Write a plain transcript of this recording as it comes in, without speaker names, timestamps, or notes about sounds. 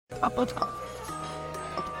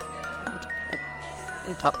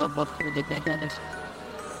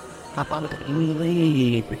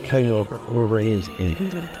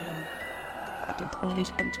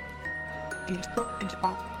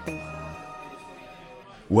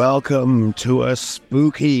Welcome to a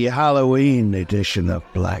spooky Halloween edition of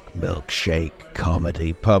Black Milkshake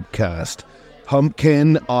Comedy Pubcast.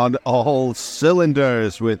 Pumpkin on all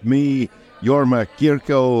cylinders with me, Jorma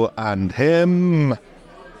Kirko, and him,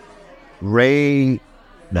 Ray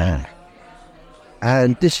Nah.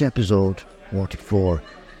 And this episode 44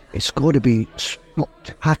 is going to be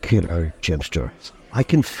spectacular, Jimster. I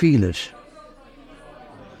can feel it.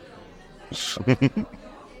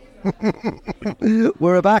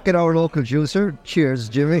 We're back at our local juicer. Cheers,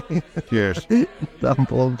 Jimmy. Cheers.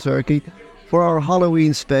 Lamp turkey. For our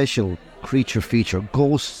Halloween special creature feature,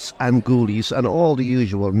 ghosts and ghoulies and all the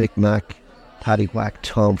usual micmac, paddywhack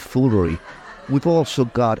tomfoolery. We've also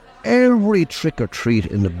got every trick-or-treat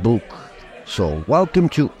in the book. So welcome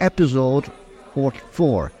to episode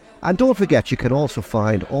 44. And don't forget, you can also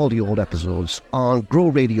find all the old episodes on Grow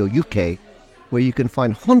Radio UK, where you can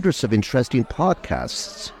find hundreds of interesting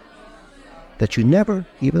podcasts that you never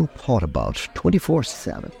even thought about,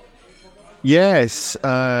 24/7. Yes,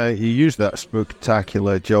 you used that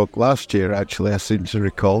Spooktacular joke last year, actually, I seem to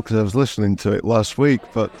recall, because I was listening to it last week,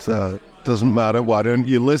 but doesn't matter. Why don't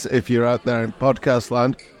you listen? If you're out there in podcast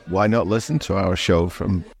land, why not listen to our show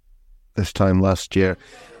from this time last year?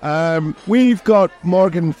 We've got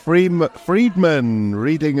Morgan Friedman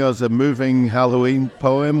reading us a moving Halloween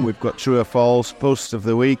poem. We've got True or False, Post of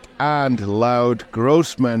the Week, and Loud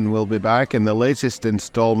Grossman will be back in the latest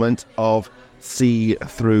installment of See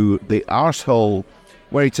Through the Arsehole,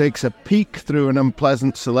 where he takes a peek through an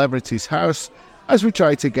unpleasant celebrity's house as we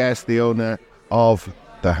try to guess the owner of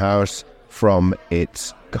the house from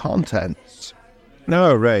its contents.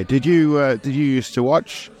 Now, Ray, did you used to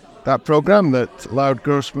watch that program that Loud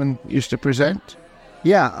Grossman used to present?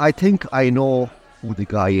 Yeah, I think I know who the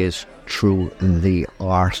guy is through the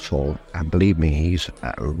arsehole. And believe me, he's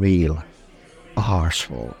a real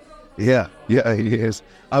arsehole. Yeah, he is.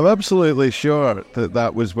 I'm absolutely sure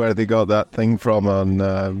that was where they got that thing from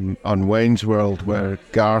on Wayne's World, where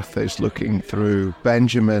Garth is looking through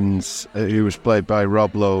Benjamin's, who was played by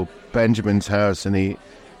Rob Lowe, Benjamin's house, and he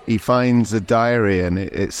finds a diary, and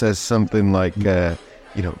it says something like,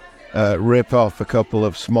 rip off a couple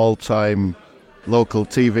of small-time local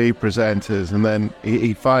TV presenters, and then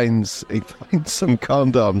he finds some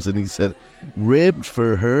condoms, and he said, ribbed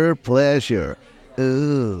for her pleasure.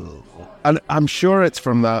 Ooh. And I'm sure it's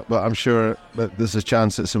from that, but I'm sure that there's a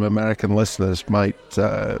chance that some American listeners might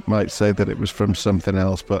say that it was from something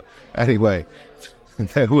else. But anyway,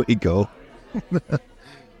 there we go.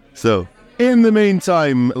 So, in the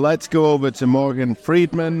meantime, let's go over to Morgan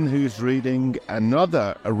Friedman, who's reading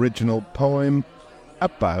another original poem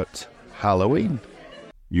about Halloween.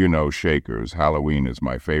 You know, Shakers, Halloween is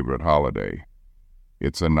my favorite holiday.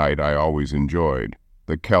 It's a night I always enjoyed.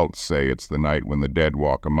 The Celts say it's the night when the dead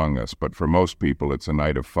walk among us, but for most people it's a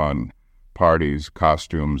night of fun, parties,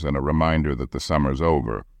 costumes, and a reminder that the summer's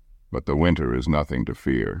over, but the winter is nothing to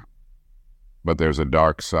fear. But there's a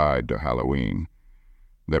dark side to Halloween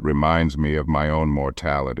that reminds me of my own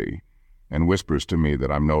mortality and whispers to me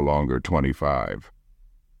that I'm no longer 25.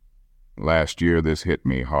 Last year this hit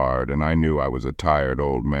me hard, and I knew I was a tired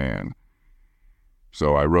old man.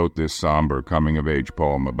 So I wrote this somber coming-of-age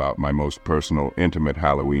poem about my most personal, intimate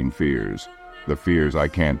Halloween fears, the fears I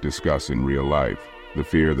can't discuss in real life, the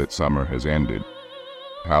fear that summer has ended.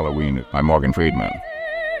 Halloween by Morgan Friedman.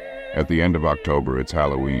 At the end of October, it's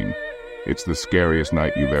Halloween. It's the scariest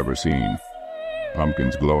night you've ever seen.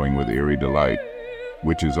 Pumpkins glowing with eerie delight,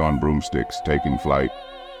 witches on broomsticks taking flight,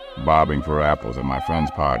 bobbing for apples at my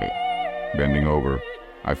friend's party. Bending over,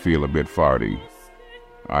 I feel a bit farty.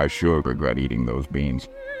 I sure regret eating those beans.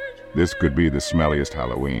 This could be the smelliest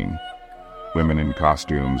Halloween. Women in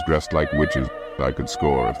costumes dressed like witches I could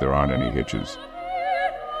score if there aren't any hitches.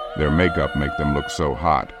 Their makeup make them look so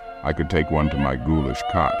hot, I could take one to my ghoulish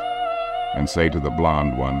cot and say to the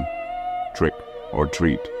blonde one, trick or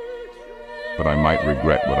treat. But I might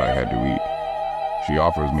regret what I had to eat. She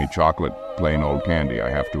offers me chocolate, plain old candy,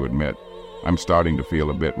 I have to admit. I'm starting to feel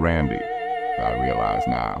a bit randy. I realize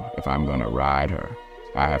now, if I'm gonna ride her,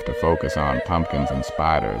 I have to focus on pumpkins and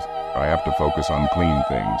spiders. I have to focus on clean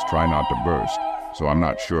things, try not to burst, so I'm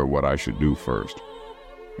not sure what I should do first.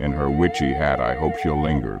 In her witchy hat, I hope she'll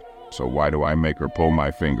linger, so why do I make her pull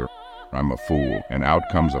my finger? I'm a fool, and out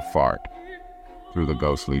comes a fart. Through the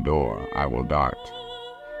ghostly door, I will dart.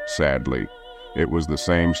 Sadly, it was the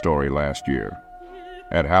same story last year.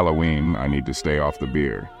 At Halloween, I need to stay off the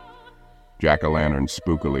beer. Jack-o'-lantern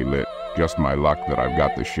spookily lit. Just my luck that I've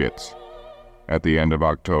got the shits. At the end of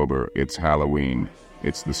October, it's Halloween.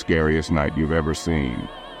 It's the scariest night you've ever seen.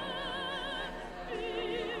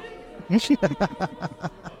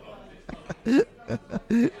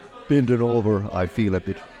 Bending over, I feel a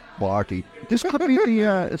bit farty. This could be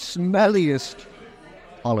the smelliest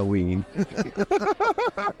Halloween.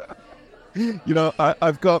 You know,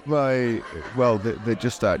 I've got my, well, they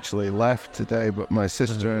just actually left today, but my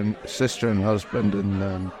sister and husband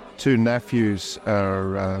and two nephews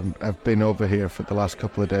have been over here for the last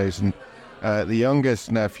couple of days, and the youngest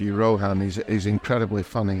nephew, Rohan, he's incredibly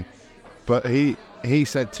funny, but he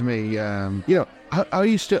said to me, you know, are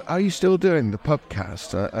you still doing the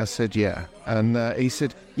pubcast? I said, yeah, and he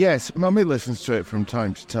said, yes, Mummy listens to it from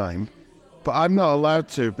time to time, but I'm not allowed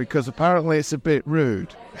to because apparently it's a bit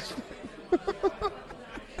rude.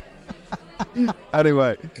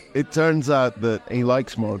 Anyway, it turns out that he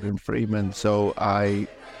likes Morgan Freeman, so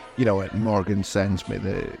Morgan sends me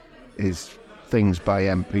his things by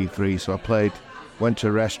MP3, so went to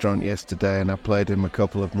a restaurant yesterday and I played him a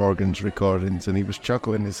couple of Morgan's recordings and he was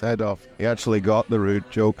chuckling his head off. He actually got the rude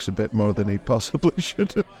jokes a bit more than he possibly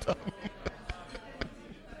should have done.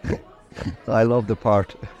 I love the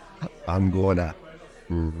part, I'm gonna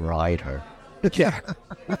ride her. Yeah.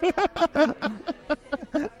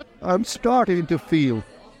 I'm starting to feel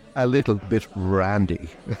a little bit randy.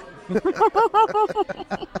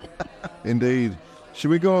 Indeed.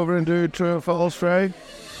 Should we go over and do true or false, Frey?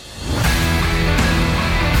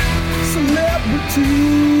 Celebrity.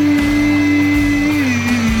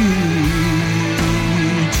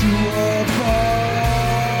 True or false.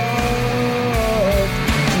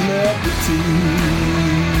 Celebrity.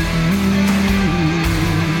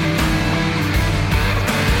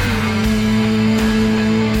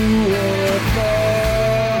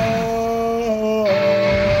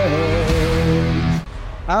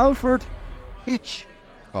 Alfred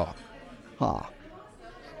Hitchcock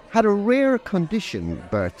had a rare condition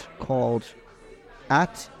birth called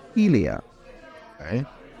athelia,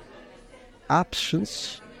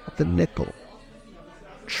 absence of the nipple.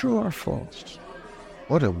 True or false?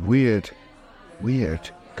 What a weird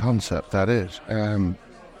concept that is.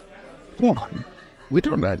 We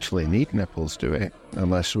don't actually need nipples, do we?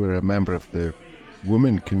 Unless we're a member of the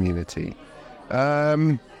woman community.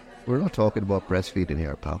 We're not talking about breastfeeding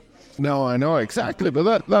here, pal. No, I know, exactly,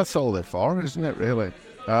 but that's all they're for, isn't it, really?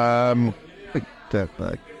 Big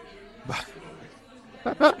dirtbag.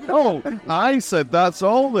 No, I said that's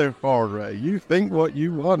all they're for, Ray. You think what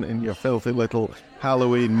you want in your filthy little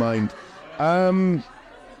Halloween mind. I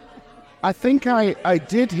think I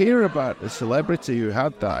did hear about a celebrity who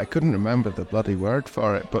had that. I couldn't remember the bloody word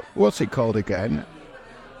for it, but what's it called again?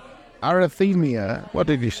 Arrhythmia. What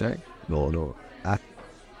did you say? No.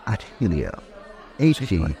 Athelia.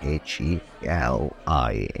 Athelia.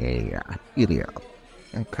 Athelia.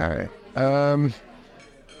 Okay.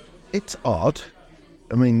 It's odd.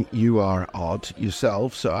 I mean, you are odd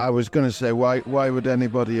yourself, so I was going to say, why would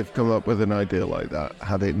anybody have come up with an idea like that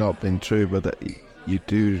had it not been true, but you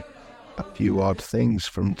do a few odd things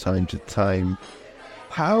from time to time.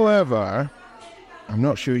 However, I'm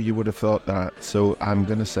not sure you would have thought that, so I'm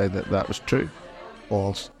going to say that was true.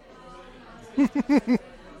 False.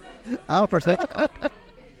 Alfred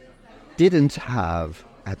didn't have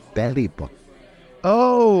a belly button.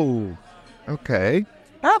 Oh, okay.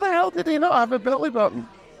 How the hell did he not have a belly button?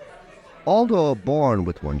 Although born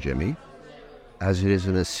with one, Jimmy, as it is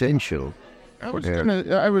an essential. I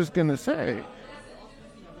was gonna say.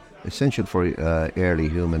 Essential for early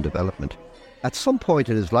human development. At some point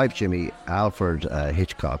in his life, Jimmy, Alfred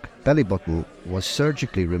Hitchcock, belly button was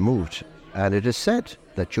surgically removed, and it is said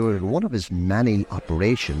that during one of his many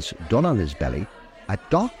operations done on his belly, a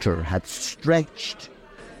doctor had stretched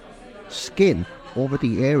skin over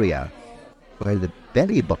the area where the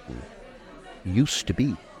belly button used to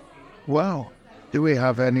be. Wow. Do we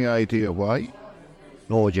have any idea why?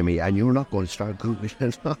 No, Jimmy, and you're not going to start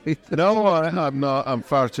Googling it. No, I'm not. I'm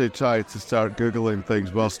far too tired to start Googling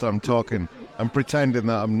things whilst I'm talking. I'm pretending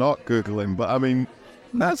that I'm not Googling, but I mean,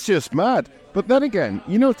 that's just mad. But then again,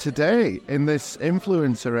 you know, today, in this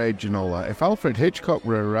influencer age and all that, if Alfred Hitchcock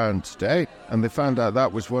were around today and they found out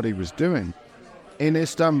that was what he was doing, in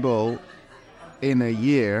Istanbul, in a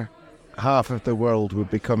year, half of the world would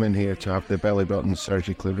be coming here to have their belly buttons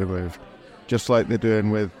surgically removed. Just like they're doing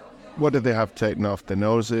with, what do they have taken off? Their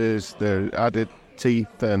noses, their added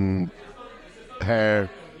teeth and hair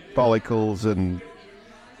follicles and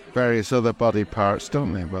various other body parts,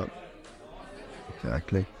 don't they? But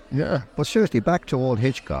exactly. Yeah. But seriously, back to old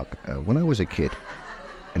Hitchcock. When I was a kid,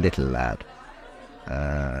 a little lad,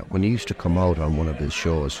 when he used to come out on one of his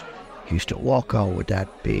shows, he used to walk out with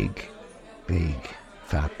that big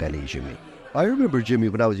fat belly, Jimmy. I remember Jimmy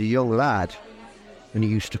when I was a young lad, when he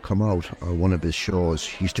used to come out on one of his shows,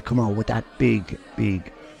 he used to come out with that big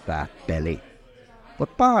fat belly.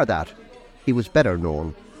 But bar that, he was better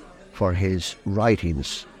known for his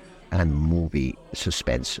writings and movie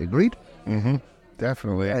suspense. Agreed? Mm-hmm.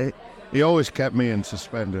 Definitely. He always kept me in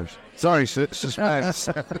suspenders. Sorry, suspense.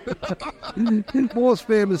 His most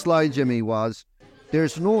famous line, Jimmy, was,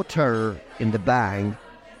 "There's no terror in the bang,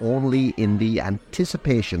 only in the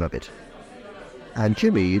anticipation of it." And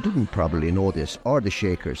Jimmy, you didn't probably know this, or the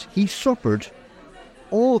Shakers, he suffered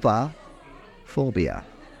ovophobia,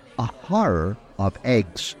 a horror of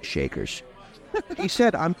eggs, Shakers. He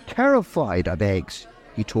said, "I'm terrified of eggs,"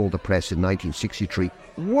 he told the press in 1963.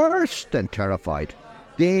 "Worse than terrified.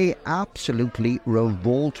 They absolutely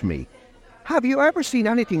revolt me." Have you ever seen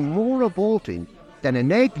anything more revolting than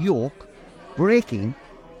an egg yolk breaking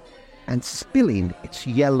and spilling its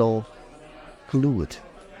yellow fluid?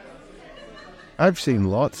 I've seen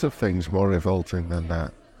lots of things more revolting than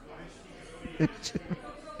that.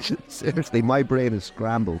 Seriously, my brain is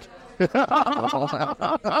scrambled.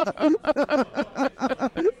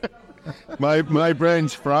 My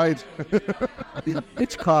brain's fried.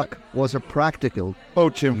 Hitchcock was a practical...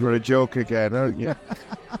 Poaching for a joke again, aren't you?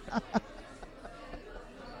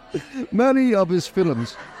 Many of his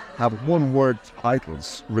films have one-word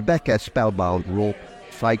titles. Rebecca Spellbound wrote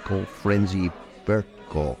Psycho, Frenzy,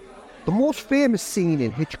 Vertigo. The most famous scene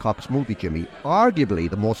in Hitchcock's movie, Jimmy, arguably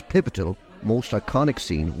the most pivotal, most iconic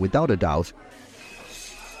scene, without a doubt,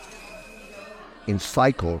 in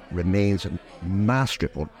Psycho, remains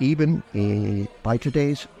masterful, even by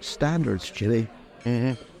today's standards, Jimmy.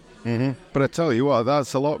 Mm-hmm. Mm-hmm. But I tell you what,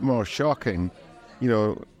 that's a lot more shocking. You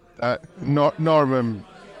know, Norman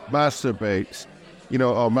masturbates. You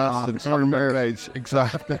know, or masturbates,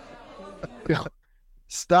 exactly.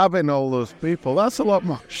 Stabbing all those people, that's a lot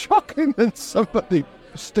more shocking than somebody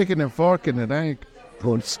sticking a fork in an egg.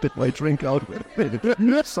 Go and spit my drink out with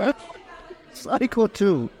it. Psycho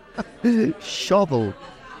 2. Shovel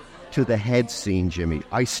to the head scene, Jimmy.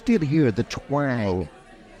 I still hear the twang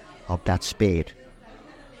of that spade.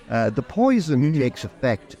 The poison takes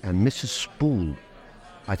effect, and Mrs. Spool,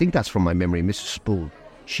 I think that's from my memory, Mrs. Spool,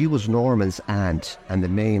 she was Norman's aunt and the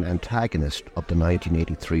main antagonist of the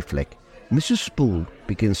 1983 flick. Mrs. Spool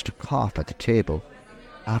begins to cough at the table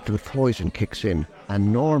after the poison kicks in,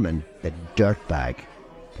 and Norman, the dirtbag,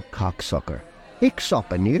 the cocksucker, picks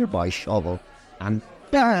up a nearby shovel and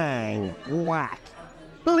bang, whack,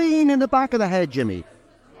 clean in the back of the head, Jimmy.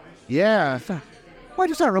 Yeah. Why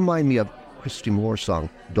does that remind me of Christy Moore's song,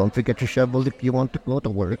 "Don't forget your shovel if you want to go to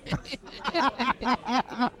work"?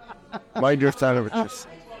 Mind your sandwiches.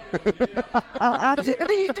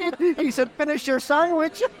 He said, "Finish your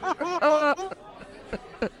sandwich."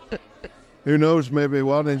 Who knows, maybe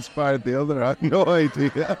one inspired the other. I have no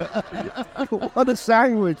idea. What a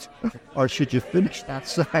sandwich. Or should you finish that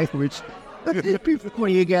sandwich before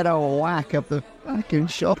you get a whack of the fucking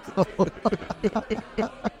shovel?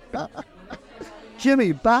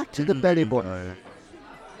 Jimmy, back to the belly button.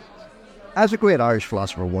 As a great Irish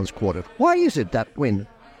philosopher once quoted, "Why is it that when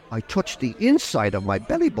I touch the inside of my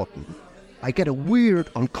belly button, I get a weird,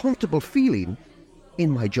 uncomfortable feeling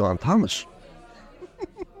in my John Thomas?"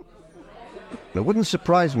 It wouldn't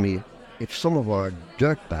surprise me if some of our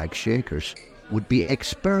dirtbag Shakers would be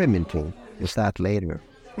experimenting with that later.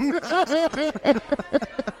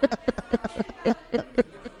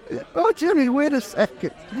 Oh, Jimmy, wait a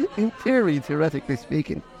second. In theory, theoretically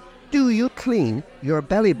speaking, do you clean your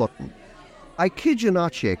belly button? I kid you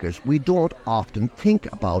not, Shakers, we don't often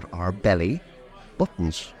think about our belly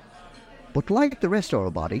buttons. But like the rest of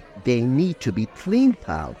our body, they need to be cleaned,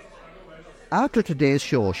 pal. After today's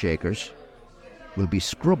show, Shakers, we'll be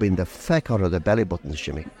scrubbing the feck out of the belly buttons,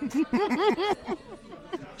 Jimmy.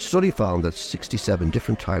 Study found that 67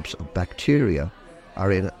 different types of bacteria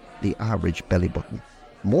are in the average belly button.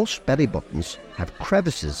 Most belly buttons have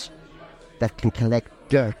crevices that can collect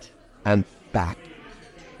dirt and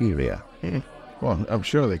bacteria. Well, I'm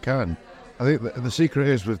sure they can. I think the secret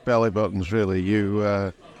is with belly buttons, really,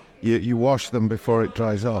 you wash them before it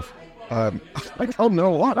dries off. I don't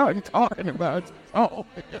know what I'm talking about. Oh.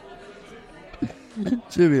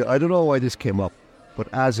 Jimmy, I don't know why this came up, but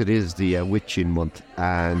as it is the witching month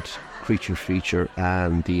and creature feature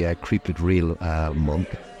and the creep it real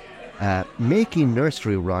month, making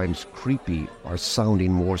nursery rhymes creepy or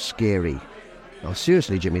sounding more scary. Now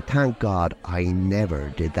seriously, Jimmy, thank God I never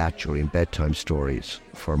did that during bedtime stories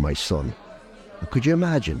for my son. Could you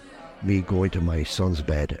imagine me going to my son's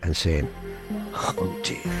bed and saying,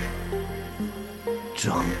 Humpty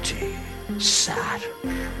Dumpty sat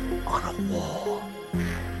on a wall.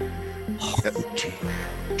 Humpty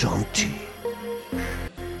Dumpty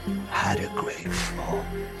had a great fall.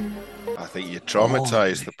 I think you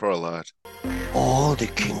traumatised the poor lad. All the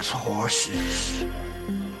king's horses,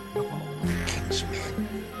 all the king's men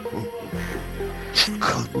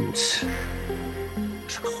couldn't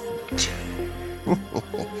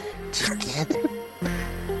together.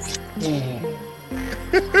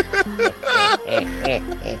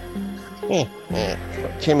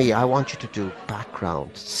 Jimmy, I want you to do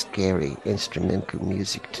background, scary instrumental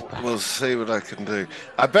music to that. We'll see what I can do.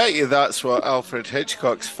 I bet you that's what Alfred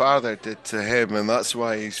Hitchcock's father did to him, and that's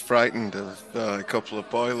why he's frightened of a couple of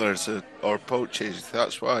boilers or poaches.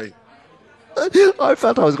 That's why. I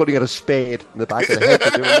felt I was going to get a spade in the back of the head for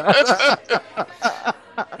doing that.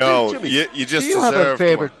 No, Jimmy, you just do you have a deserve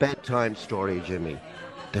favourite bedtime story, Jimmy,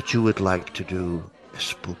 that you would like to do a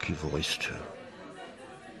spooky voice to?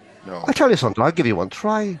 No. I tell you something, I'll give you one.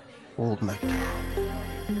 Try Old MacDonald.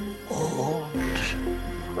 Old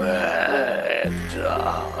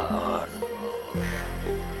MacDonald.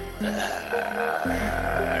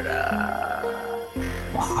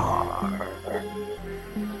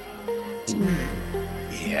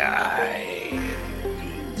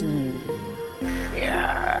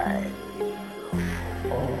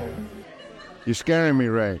 You're scaring me,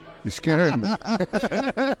 Ray. You're scaring me.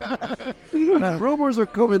 Rumours are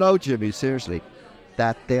coming out, Jimmy, seriously,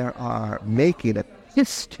 that they are making a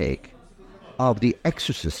piss take of The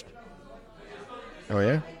Exorcist, Oh,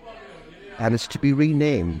 yeah? and it's to be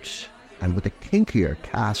renamed, and with a kinkier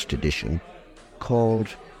cast edition, called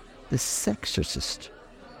The Sexorcist.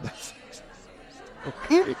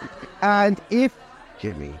 Okay. And if,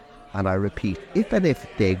 Jimmy, and I repeat, if and if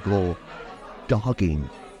they go dogging,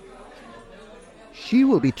 she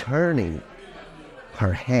will be turning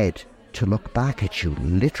her head to look back at you,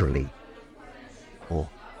 literally. Oh,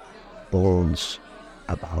 bones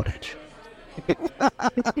about it.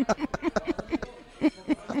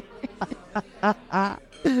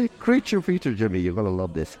 Creature feature, Jimmy, you're going to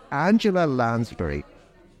love this. Angela Lansbury.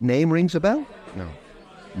 Name rings a bell? No.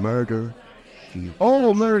 Murder, She.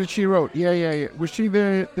 Oh, Murder, She Wrote. Yeah. Was she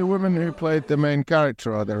the woman who played the main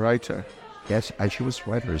character or the writer? Yes, and she was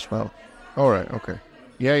writer as well. All right, okay.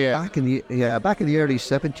 Yeah. Back in the early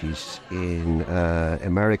 70s in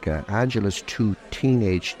America, Angela's two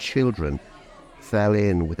teenage children fell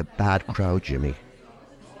in with a bad crowd, Jimmy,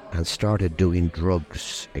 and started doing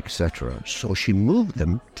drugs, etc. So she moved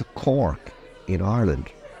them to Cork in Ireland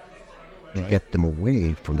to get them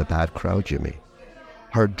away from the bad crowd, Jimmy.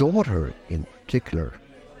 Her daughter, in particular,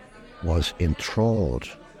 was enthralled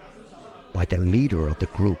by the leader of the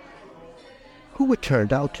group, who it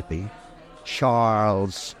turned out to be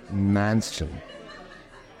Charles Manson.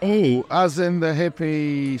 Oh, as in the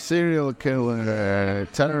hippie serial killer,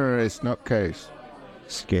 terrorist nutcase.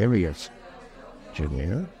 Scariest, Jimmy,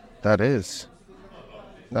 huh? That is.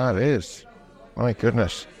 My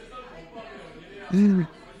goodness.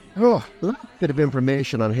 Oh, A little bit of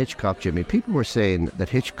information on Hitchcock, Jimmy. People were saying that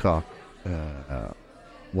Hitchcock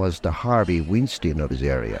was the Harvey Weinstein of his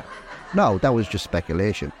area. No, that was just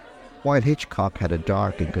speculation. While Hitchcock had a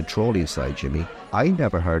dark and controlling side, Jimmy, I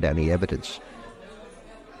never heard any evidence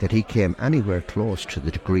that he came anywhere close to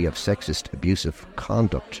the degree of sexist, abusive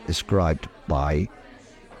conduct described by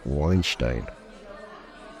Weinstein.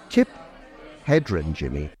 Tip Hedren,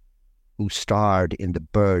 Jimmy, who starred in The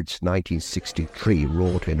Birds 1963,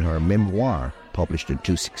 wrote in her memoir, published in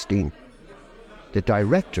 2016, the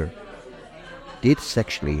director did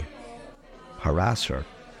sexually harass her,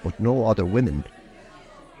 but no other women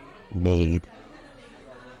made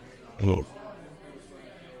him.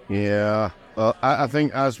 yeah. Well, I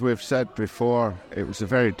think, as we've said before, it was a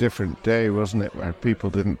very different day, wasn't it, where people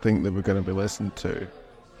didn't think they were going to be listened to.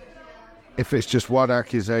 If it's just one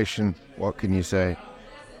accusation, what can you say?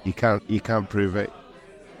 You can't prove it.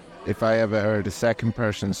 If I ever heard a second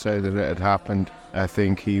person say that it had happened, I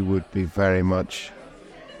think he would be very much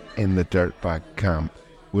in the dirtbag camp,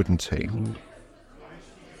 wouldn't he?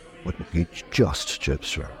 Wouldn't he just,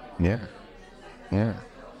 sir? Yeah.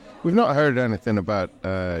 We've not heard anything about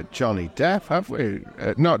Johnny Depp, have we?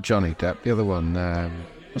 Not Johnny Depp, the other one.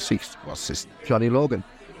 What's his? Johnny Logan.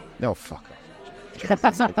 No, fuck off.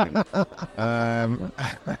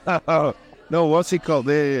 No, what's he called?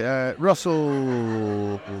 The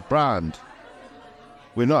Russell Brand.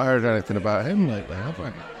 We've not heard anything about him lately, have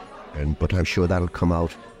we? But I'm sure that'll come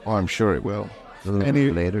out Oh, I'm sure it will. a little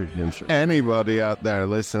bit later. Anybody out there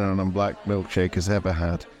listening on Black Milkshake has ever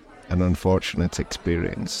had an unfortunate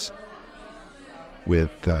experience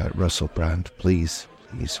with Russell Brand. Please,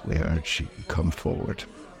 we urge you to come forward.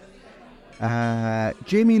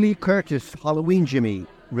 Jamie Lee Curtis, Halloween Jimmy,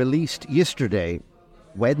 released yesterday,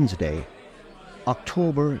 Wednesday,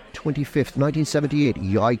 October 25th, 1978.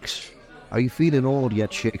 Yikes. Are you feeling old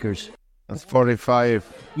yet, Shakers? That's 45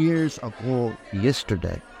 years ago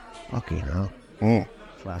yesterday. Okay, now.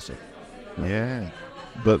 Classic. Yeah.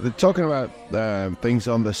 But they're talking about things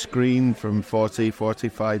on the screen from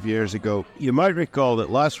 45 years ago. You might recall that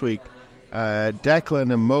last week,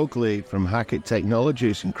 Declan and Mowgli from Hackett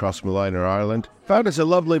Technologies in Crossmolina, Ireland, found us a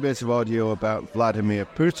lovely bit of audio about Vladimir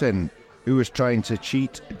Putin, who was trying to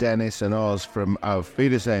cheat Dennis and Oz from Auf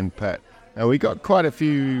Wiedersehen Pet. And we got quite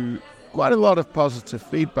a lot of positive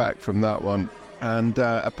feedback from that one. And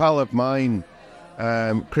a pal of mine,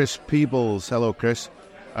 Chris Peebles, hello Chris,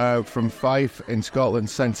 from Fife in Scotland,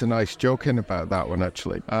 sent a nice joke in about that one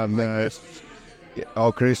actually. And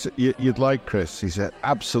Chris, you'd like Chris. He's an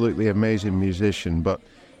absolutely amazing musician. But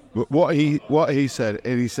what he said,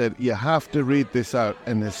 you have to read this out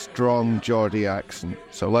in a strong Geordie accent.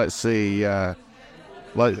 So let's see,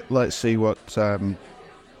 let's see what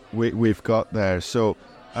we've got there. So.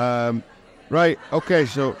 Right, okay,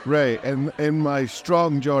 so Ray, in my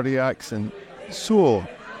strong Geordie accent, so,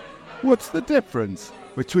 what's the difference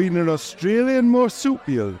between an Australian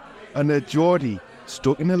marsupial and a Geordie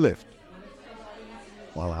stuck in a lift?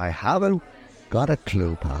 Well, I haven't got a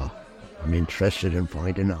clue, pal. I'm interested in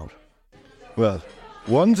finding out. Well,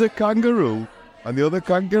 one's a kangaroo and the other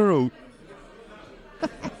kangaroo.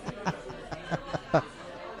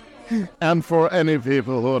 And for any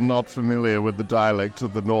people who are not familiar with the dialect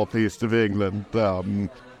of the northeast of England,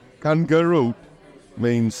 kangaroo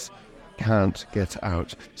means can't get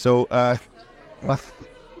out. So,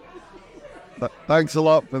 thanks a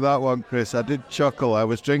lot for that one, Chris. I did chuckle. I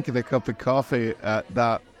was drinking a cup of coffee at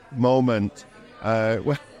that moment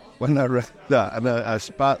when I read that, and I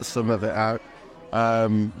spat some of it out.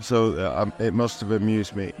 So it must have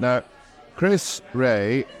amused me. Now, Chris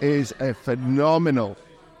Ray is a phenomenal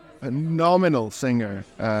singer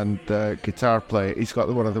and guitar player. He's got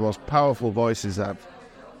one of the most powerful voices I've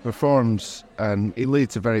performs, and he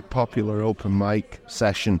leads a very popular open mic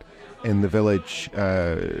session in the village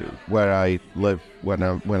where I live when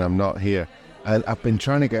I'm not here. I've been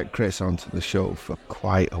trying to get Chris onto the show for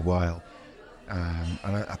quite a while, and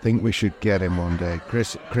I think we should get him one day.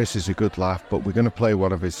 Chris is a good laugh, but we're going to play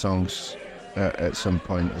one of his songs at some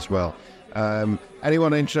point as well.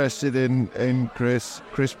 Anyone interested in Chris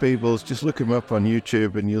Peebles, just look him up on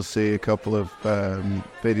YouTube and you'll see a couple of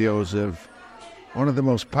videos of one of the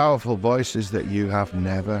most powerful voices that you have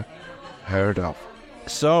never heard of.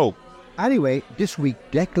 So, anyway, this week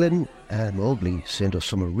Declan and Mowgli sent us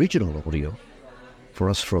some original audio for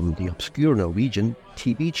us from the obscure Norwegian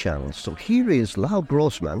TV channel. So here is Loud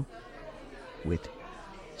Grossman with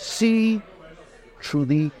See Through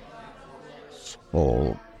the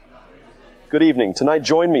Soul. Good evening. Tonight,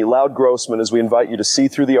 join me, Loud Grossman, as we invite you to see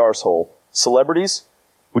through the arsehole. Celebrities,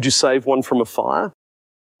 would you save one from a fire?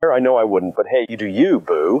 I know I wouldn't, but hey, you do you,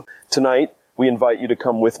 boo. Tonight, we invite you to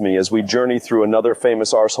come with me as we journey through another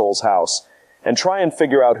famous arsehole's house and try and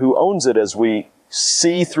figure out who owns it as we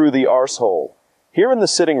see through the arsehole. Here in the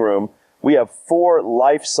sitting room, we have 4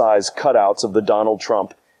 life-size cutouts of the Donald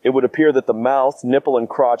Trump. It would appear that the mouth, nipple, and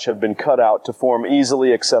crotch have been cut out to form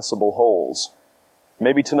easily accessible holes.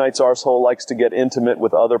 Maybe tonight's arsehole likes to get intimate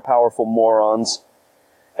with other powerful morons.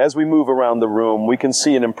 As we move around the room, we can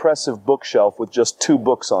see an impressive bookshelf with just 2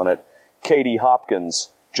 books on it. Katie Hopkins,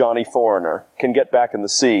 Johnny Foreigner, Can Get Back in the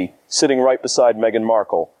Sea, sitting right beside Meghan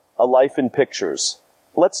Markle, A Life in Pictures.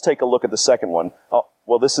 Let's take a look at the second one. Oh,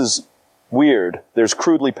 well, this is weird. There's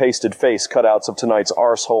crudely pasted face cutouts of tonight's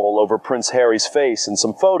arsehole over Prince Harry's face in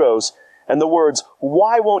some photos, and the words,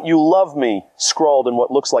 "Why won't you love me?" scrawled in what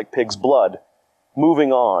looks like pig's blood.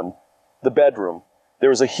 Moving on. The bedroom.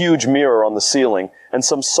 There is a huge mirror on the ceiling and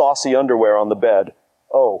some saucy underwear on the bed.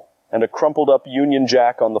 Oh, and a crumpled up Union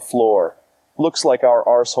Jack on the floor. Looks like our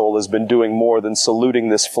arsehole has been doing more than saluting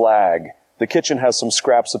this flag. The kitchen has some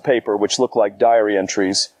scraps of paper which look like diary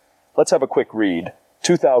entries. Let's have a quick read.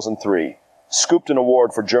 2003. Scooped an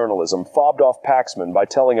award for journalism, fobbed off Paxman by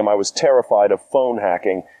telling him I was terrified of phone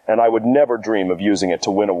hacking and I would never dream of using it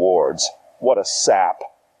to win awards. What a sap.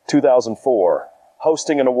 2004.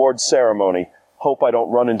 Hosting an awards ceremony. Hope I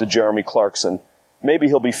don't run into Jeremy Clarkson. Maybe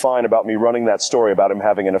he'll be fine about me running that story about him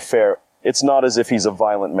having an affair. It's not as if he's a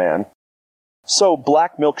violent man. So,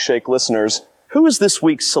 Black Milkshake listeners, who is this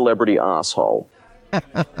week's celebrity asshole?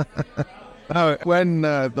 Now, when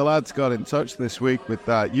the lads got in touch this week with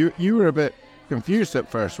that, you were a bit confused at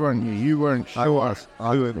first, weren't you? You weren't sure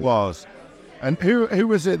who it was. And who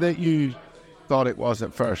was it that you thought it was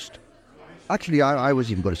at first? Actually, I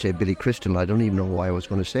was even going to say Billy Crystal. I don't even know why I was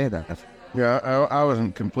going to say that. Yeah, I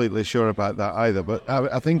wasn't completely sure about that either, but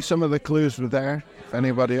I think some of the clues were there. If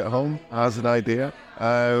anybody at home has an idea,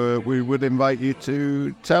 we would invite you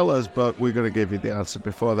to tell us, but we're going to give you the answer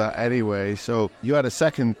before that anyway. So you had a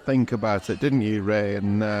second think about it, didn't you, Ray?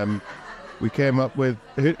 And we came up with...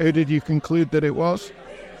 Who did you conclude that it was?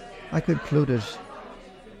 I concluded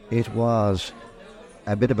it was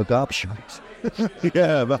a bit of a gobshite.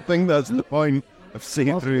 Yeah, I think that's the point of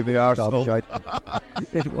seeing through the arsehole.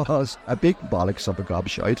 It was a big bollocks of a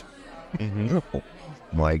gobshite. Oh,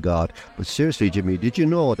 my God. But seriously, Jimmy, did you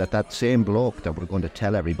know that same bloke that we're going to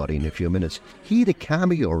tell everybody in a few minutes, he had a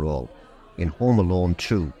cameo role in Home Alone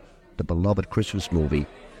 2, the beloved Christmas movie,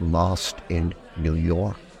 Lost in New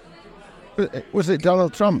York? Was it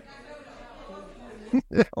Donald Trump?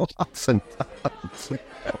 Lots and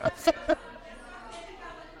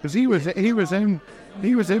Because he was in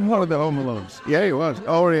one of the Home Alones. Yeah, he was.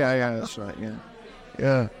 Oh yeah, that's right.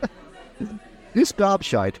 Yeah. This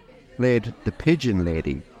gobshite played the pigeon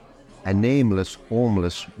lady, a nameless,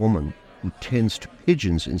 homeless woman who tends to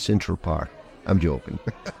pigeons in Central Park. I'm joking.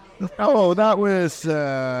 Oh, that was It's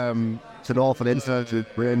an awful incident.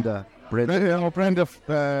 Brenda. Brenda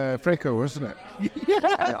Fricker, wasn't it?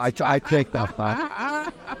 Yeah, I take that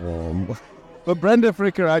back. But Brenda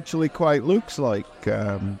Fricker actually quite looks like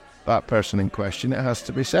that person in question. It has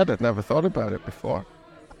to be said. I'd never thought about it before.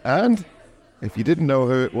 And if you didn't know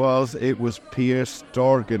who it was Piers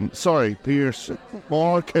Morgan.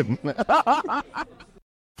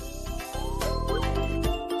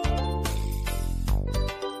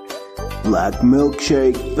 Black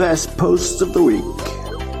Milkshake Best Post of the Week.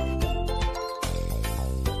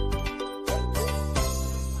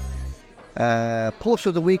 Post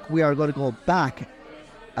of the week, we are going to go back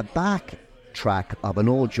track of an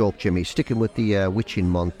old joke, Jimmy, sticking with the Witching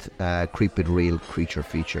Month Creep It Real creature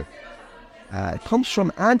feature. It comes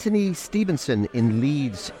from Anthony Stevenson in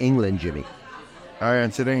Leeds, England, Jimmy. Hi,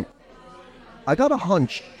 Anthony. I got a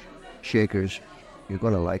hunch, Shakers, you're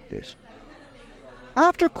going to like this.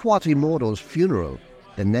 After Quasimodo's funeral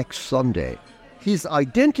the next Sunday, his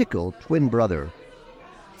identical twin brother,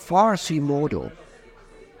 Farcimodo,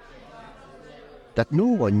 that no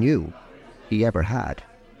one knew he ever had,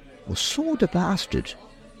 was so devastated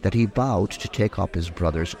that he vowed to take up his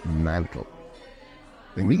brother's mantle.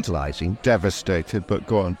 Realizing... Devastated, but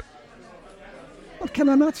go on. Well, can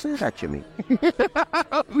I not say that, Jimmy?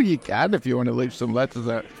 Well, you can if you want to leave some letters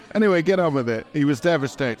out. Anyway, get on with it. He was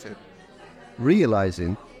devastated.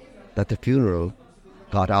 Realizing that the funeral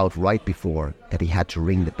got out right before that he had to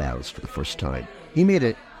ring the bells for the first time, he made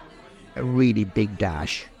a really big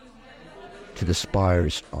dash to the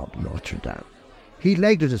spires of Notre Dame. He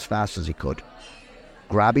legged it as fast as he could,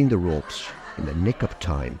 grabbing the ropes in the nick of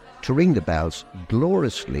time to ring the bells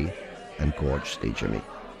gloriously and gorgeously, Jimmy.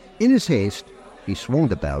 In his haste, he swung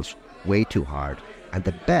the bells way too hard, and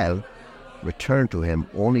the bell returned to him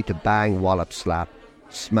only to bang, wallop, slap,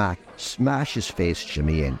 smack, smash his face,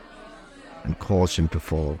 Jimmy, in, and cause him to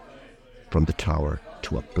fall from the tower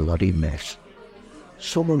to a bloody mess.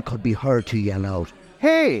 Someone could be heard to yell out,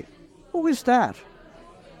 "Hey, who is that?"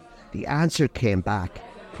 The answer came back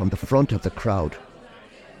from the front of the crowd.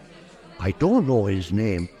 "I don't know his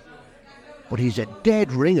name, but he's a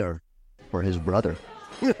dead ringer for his brother."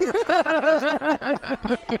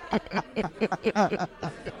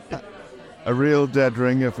 A real dead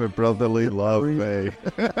ringer for brotherly love, eh?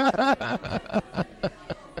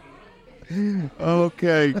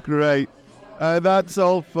 Okay, great. That's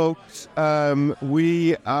all, folks.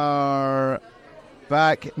 We are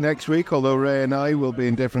back next week, although Ray and I will be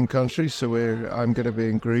in different countries. So I'm going to be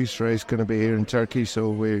in Greece, Ray's going to be here in Turkey, so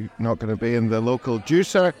we're not going to be in the local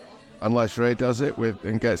juicer unless Ray does it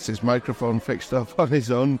and gets his microphone fixed up on his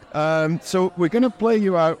own. So we're going to play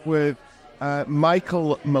you out with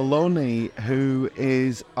Michael Maloney, who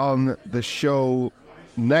is on the show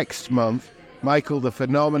next month. Michael, the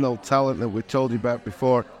phenomenal talent that we told you about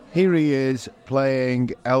before. Here he is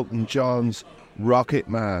playing Elton John's Rocket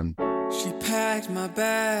Man. She packed my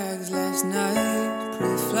bags last night,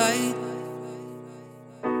 pre-flight.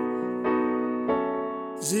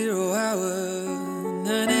 0 hour,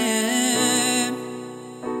 9 a.m.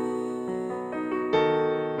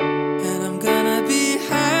 And I'm gonna be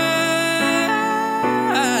high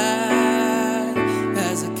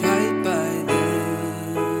as a kite by then.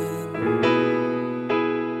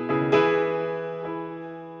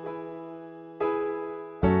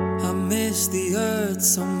 I miss the earth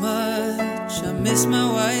so much, I miss my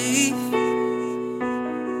wife.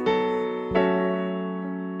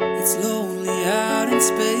 It's lonely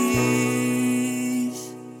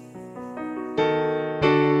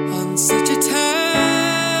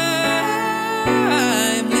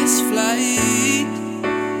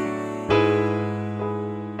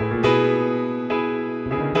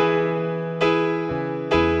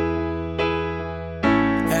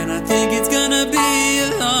And I think it's gonna be a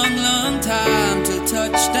long, long time till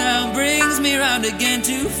touchdown brings me round again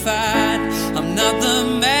to find I'm not the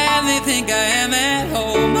man they think I am at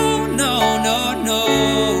home. Oh no, no, no,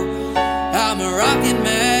 I'm a rockin'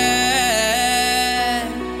 man,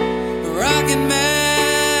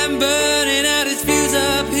 burning out his fuse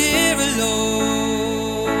up here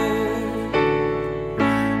alone.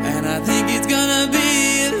 And I think it's gonna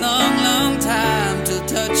be a long, long time till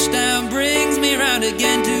touchdown brings me round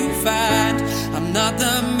again to find I'm not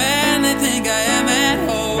the man they think I am at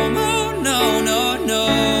home. Oh no, no, no,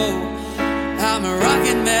 I'm a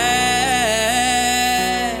rockin'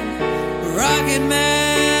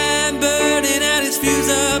 man, burning out his fuse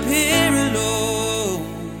up here alone.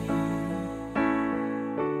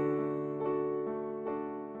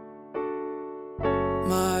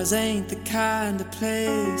 Mars ain't the kind of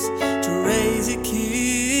place to raise your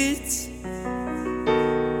kids.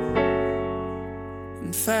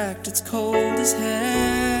 In fact, it's cold as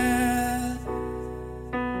hell,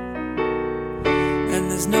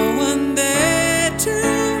 and there's no one there to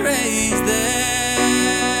raise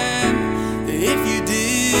them if you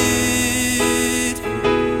did.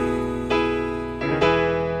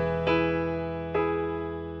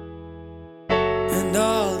 And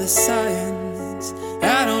all this science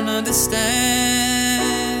I don't understand.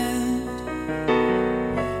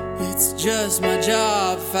 It's just my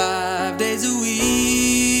job 5 days a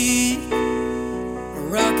week. A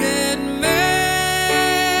rocket man,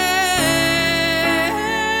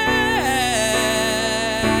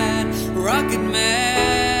 rocket man.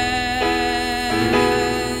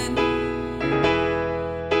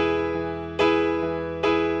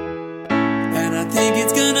 And I think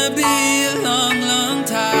it's gonna be a long, long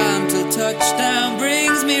time till touchdown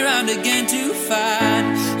brings me round again to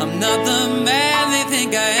find I'm not the man they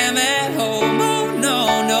think I am at home. Oh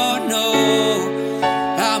no, no, no,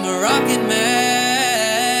 I'm a rockin' man,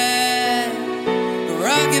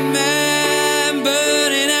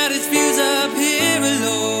 burning out his fuse up here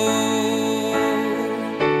alone.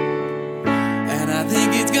 And I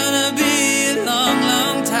think it's gonna be a long,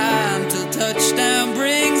 long time till touchdown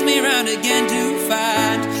brings me round again to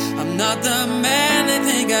find I'm not the man they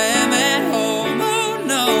think I am at home. Oh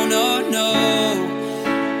no, no, no,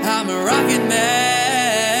 I'm a rockin' man,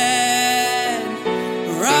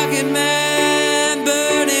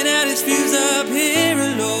 burning out his fuse up here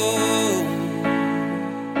alone.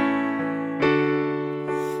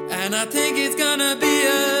 And I think it's gonna be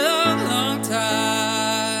a long, long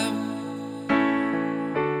time.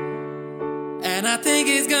 And I think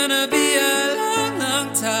it's gonna be a long,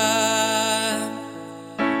 long time.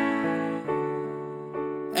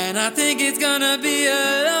 And I think it's gonna be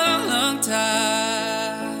a long, long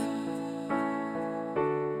time.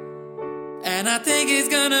 And I think it's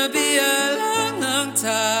gonna be a long, long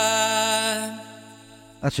time.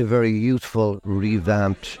 That's a very youthful,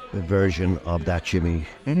 revamped version of that, Jimmy,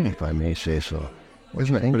 if I may say so.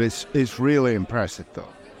 Wasn't it? But it's really impressive, though.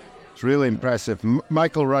 It's really impressive.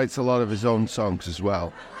 Michael writes a lot of his own songs as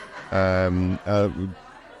well.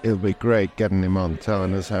 It'll be great getting him on,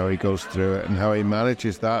 telling us how he goes through it and how he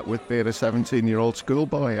manages that with being a 17-year-old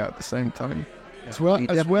schoolboy at the same time, as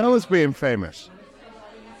well as being famous.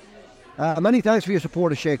 Many thanks for your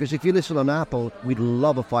support of Shakers. If you listen on Apple, we'd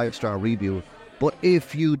love a 5-star review. But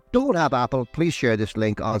if you don't have Apple, please share this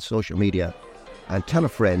link on social media and tell a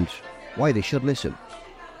friend why they should listen.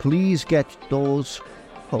 Please get those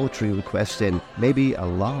poetry requests in. Maybe a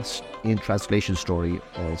lost in translation story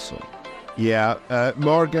also. Yeah,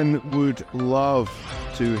 Morgan would love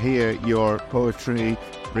to hear your poetry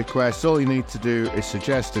requests. All you need to do is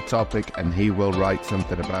suggest a topic and he will write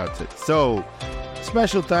something about it. So,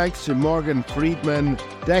 special thanks to Morgan Friedman,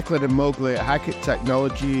 Declan and Mowgli at Hackett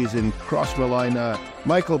Technologies in Crosswellina,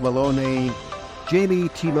 Michael Maloney, Jamie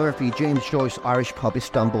T. Murphy, James Joyce, Irish Pub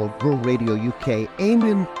Istanbul, Grow Radio UK,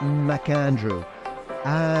 Eamon McAndrew.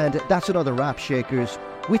 And that's another wrap, Shakers.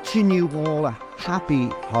 Wishing you all a happy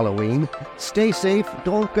Halloween. Stay safe,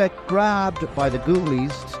 don't get grabbed by the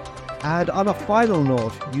Goolies. And on a final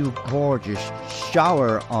note, you gorgeous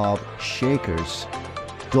shower of Shakers,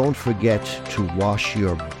 don't forget to wash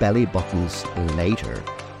your belly buttons later.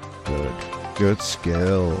 Good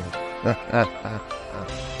skill.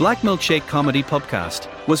 Black Milkshake Comedy Pubcast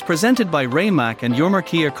was presented by Ray Mack and Yormer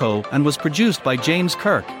Kierko and was produced by James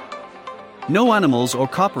Kirk. No animals or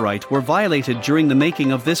copyright were violated during the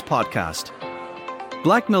making of this podcast.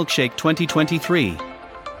 Black Milkshake 2023.